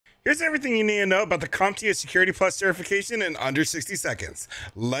Here's everything you need to know about the CompTIA Security Plus certification in under 60 seconds.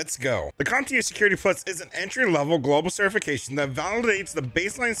 Let's go. The CompTIA Security Plus is an entry-level global certification that validates the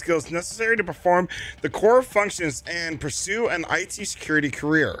baseline skills necessary to perform the core functions and pursue an IT security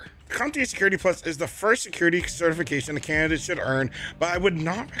career. CompTIA Security Plus is the first security certification a candidate should earn, but I would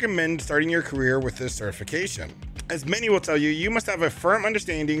not recommend starting your career with this certification. As many will tell you, you must have a firm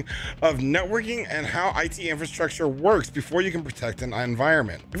understanding of networking and how IT infrastructure works before you can protect an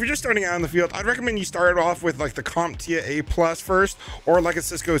environment. If you're just starting out in the field, I'd recommend you start off with like the CompTIA A Plus first, or like a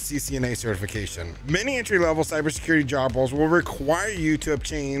Cisco CCNA certification. Many entry-level cybersecurity job roles will require you to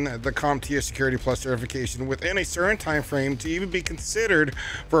obtain the CompTIA Security Plus certification within a certain time frame to even be considered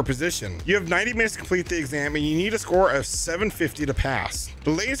for a position. You have 90 minutes to complete the exam, and you need a score of 750 to pass.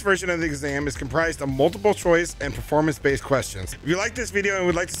 The latest version of the exam is comprised of multiple choice and performance-based questions. If you like this video and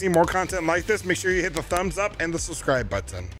would like to see more content like this, make sure you hit the thumbs up and the subscribe button.